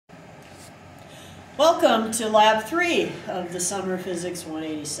Welcome to Lab 3 of the Summer Physics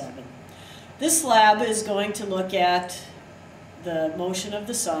 187. This lab is going to look at the motion of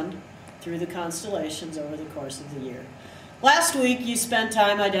the sun through the constellations over the course of the year. Last week you spent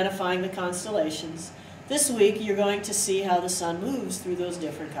time identifying the constellations. This week you're going to see how the sun moves through those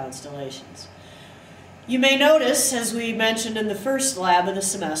different constellations. You may notice, as we mentioned in the first lab of the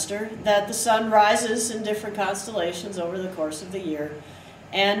semester, that the sun rises in different constellations over the course of the year.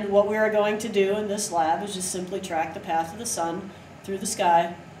 And what we are going to do in this lab is just simply track the path of the sun through the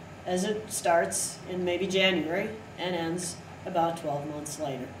sky as it starts in maybe January and ends about 12 months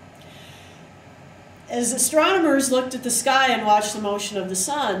later. As astronomers looked at the sky and watched the motion of the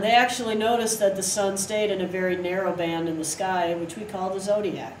sun, they actually noticed that the sun stayed in a very narrow band in the sky, which we call the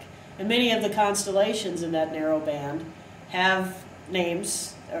Zodiac. And many of the constellations in that narrow band have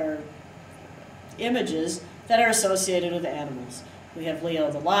names or images that are associated with animals. We have Leo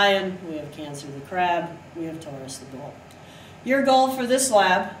the lion, we have Cancer the crab, we have Taurus the bull. Your goal for this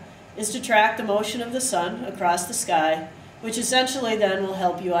lab is to track the motion of the sun across the sky, which essentially then will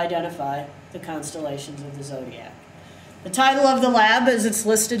help you identify the constellations of the zodiac. The title of the lab, as it's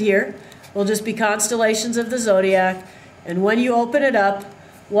listed here, will just be Constellations of the Zodiac, and when you open it up,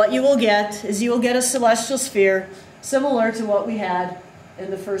 what you will get is you will get a celestial sphere similar to what we had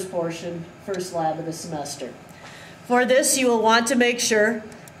in the first lab of the semester. For this, you will want to make sure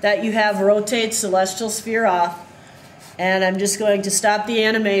that you have Rotate Celestial Sphere off, and I'm just going to stop the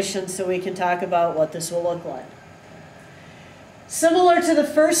animation so we can talk about what this will look like. Similar to the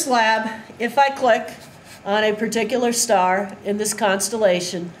first lab, if I click on a particular star in this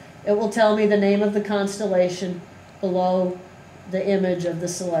constellation, it will tell me the name of the constellation below the image of the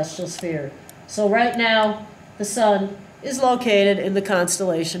celestial sphere. So right now, the sun is located in the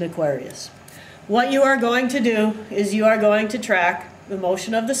constellation Aquarius. What you are going to do is you are going to track the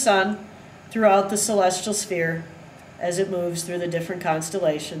motion of the sun throughout the celestial sphere as it moves through the different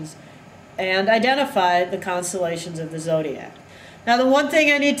constellations and identify the constellations of the zodiac. Now, the one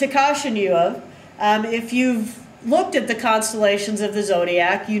thing I need to caution you of, if you've looked at the constellations of the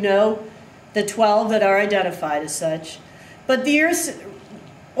zodiac, you know the 12 that are identified as such. But the Earth's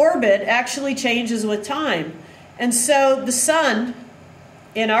orbit actually changes with time. And so the sun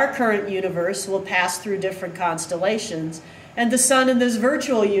in our current universe will pass through different constellations, and the sun in this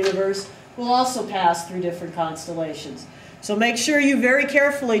virtual universe will also pass through different constellations. So make sure you very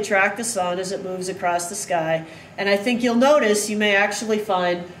carefully track the sun as it moves across the sky, and I think you'll notice you may actually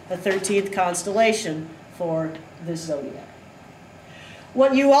find a 13th constellation for this zodiac.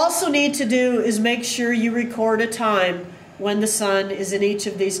 What you also need to do is make sure you record a time when the sun is in each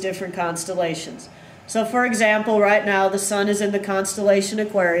of these different constellations. So for example, right now the sun is in the constellation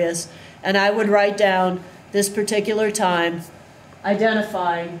Aquarius, and I would write down this particular time,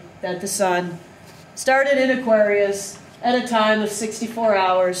 identifying that the sun started in Aquarius at a time of 64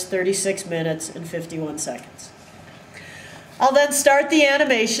 hours, 36 minutes, and 51 seconds. I'll then start the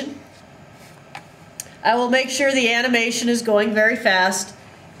animation. I will make sure the animation is going very fast,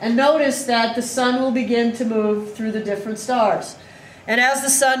 and notice that the sun will begin to move through the different stars. And as the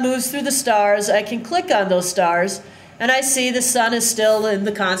sun moves through the stars, I can click on those stars, and I see the sun is still in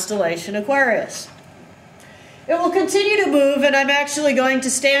the constellation Aquarius. It will continue to move, and I'm actually going to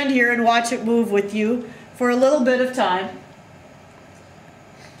stand here and watch it move with you for a little bit of time.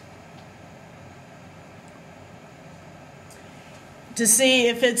 To see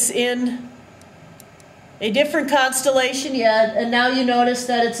if it's in a different constellation yet, and now you notice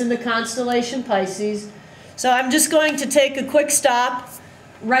that it's in the constellation Pisces. So I'm just going to take a quick stop,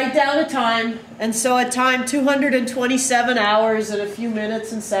 write down a time, and so at time 227 hours and a few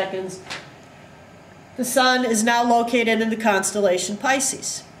minutes and seconds, the sun is now located in the constellation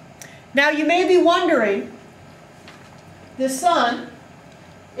Pisces. Now you may be wondering, the sun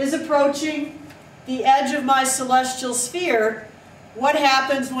is approaching the edge of my celestial sphere. What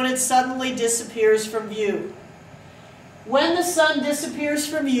happens when it suddenly disappears from view? When the sun disappears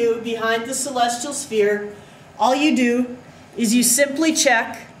from view behind the celestial sphere, all you do is you simply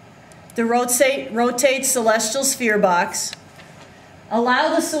check the rotate celestial sphere box,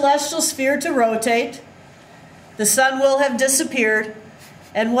 allow the celestial sphere to rotate, the sun will have disappeared,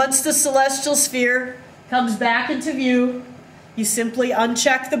 and once the celestial sphere comes back into view, you simply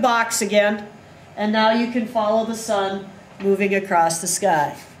uncheck the box again, and now you can follow the sun moving across the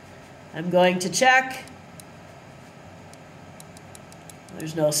sky. I'm going to check.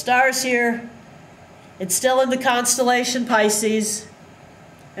 There's no stars here. It's still in the constellation Pisces,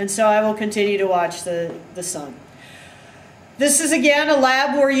 and so I will continue to watch the sun. This is again a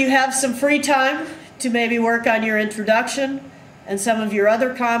lab where you have some free time to maybe work on your introduction and some of your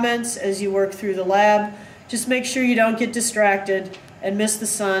other comments as you work through the lab. Just make sure you don't get distracted and miss the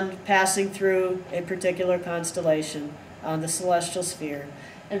sun passing through a particular constellation on the celestial sphere.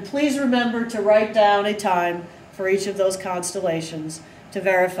 And please remember to write down a time for each of those constellations to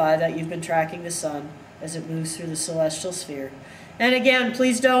verify that you've been tracking the sun as it moves through the celestial sphere. And again,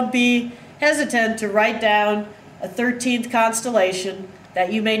 please don't be hesitant to write down a 13th constellation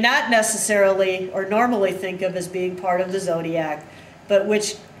that you may not necessarily or normally think of as being part of the zodiac, but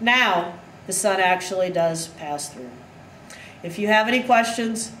which now the sun actually does pass through. If you have any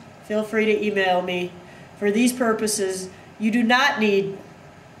questions, feel free to email me. For these purposes, you do not need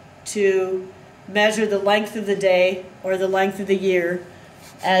to measure the length of the day or the length of the year,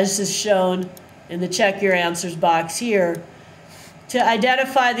 as is shown in the check your answers box here. To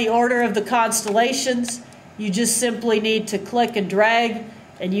identify the order of the constellations, you just simply need to click and drag,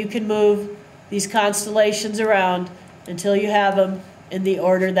 and you can move these constellations around until you have them in the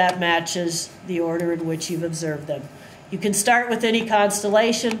order that matches the order in which you've observed them. You can start with any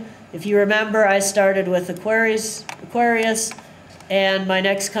constellation. If you remember, I started with Aquarius, and my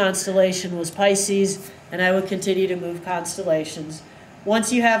next constellation was Pisces, and I will continue to move constellations.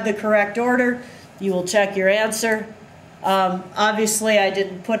 Once you have the correct order, you will check your answer. Obviously, I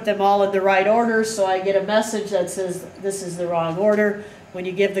didn't put them all in the right order, so I get a message that says this is the wrong order. When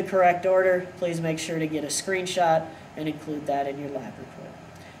you give the correct order, please make sure to get a screenshot and include that in your lab report.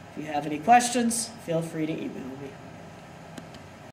 If you have any questions, feel free to email me.